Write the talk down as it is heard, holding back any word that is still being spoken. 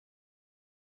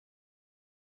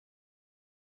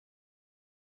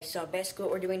so basically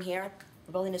what we're doing here,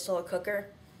 we're building a solar cooker.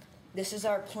 This is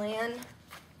our plan.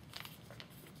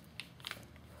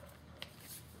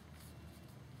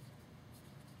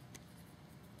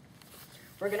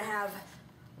 We're gonna have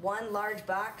one large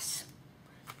box,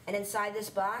 and inside this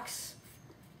box,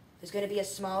 there's gonna be a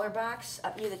smaller box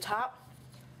up near the top.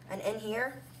 And in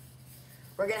here,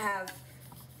 we're gonna have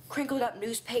crinkled up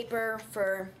newspaper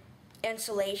for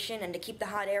insulation and to keep the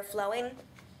hot air flowing.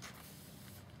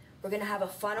 We're gonna have a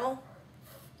funnel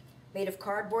made of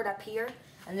cardboard up here,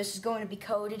 and this is going to be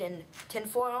coated in tin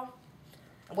foil.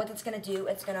 And what that's gonna do,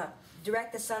 it's gonna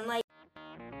direct the sunlight.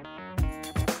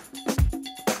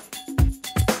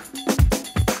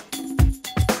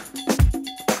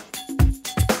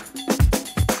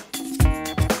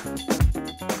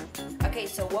 Okay,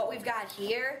 so what we've got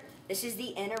here, this is the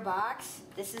inner box.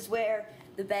 This is where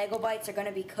the bagel bites are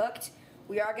gonna be cooked.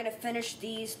 We are gonna finish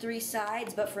these 3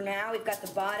 sides, but for now we've got the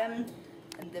bottom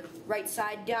and the right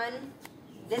side done.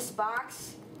 This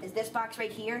box is this box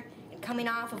right here, and coming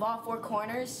off of all 4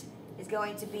 corners is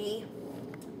going to be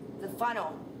the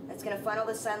funnel. That's gonna funnel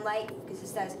the sunlight, because it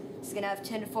says it's gonna have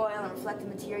tin foil and reflective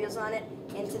materials on it,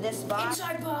 into this box.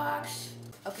 Inside box!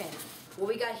 Okay, what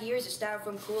we got here is a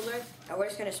styrofoam cooler, and we're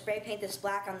just gonna spray paint this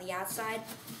black on the outside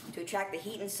to attract the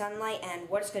heat and sunlight, and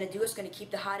what it's gonna do is gonna keep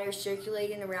the hot air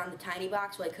circulating around the tiny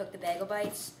box while I cook the bagel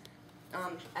bites.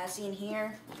 As seen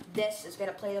here, this is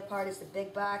gonna play the part as the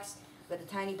big box, but the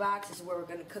tiny box is where we're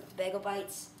gonna cook the bagel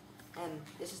bites. And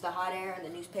this is the hot air, and the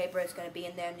newspaper is gonna be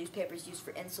in there. Newspaper is used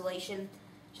for insulation.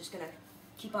 It's just gonna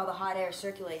keep all the hot air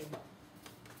circulating.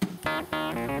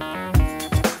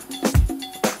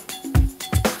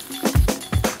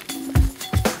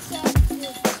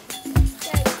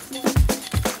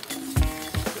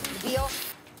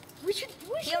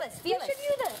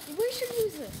 We should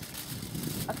use this.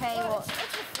 Okay, Oh, well, it's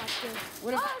reflective.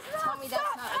 what if, tell me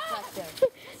that's not reflective.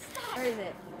 Where is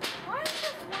it? Why is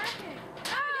this working?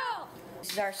 Ow!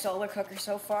 This is our solar cooker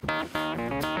so far.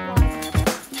 Why?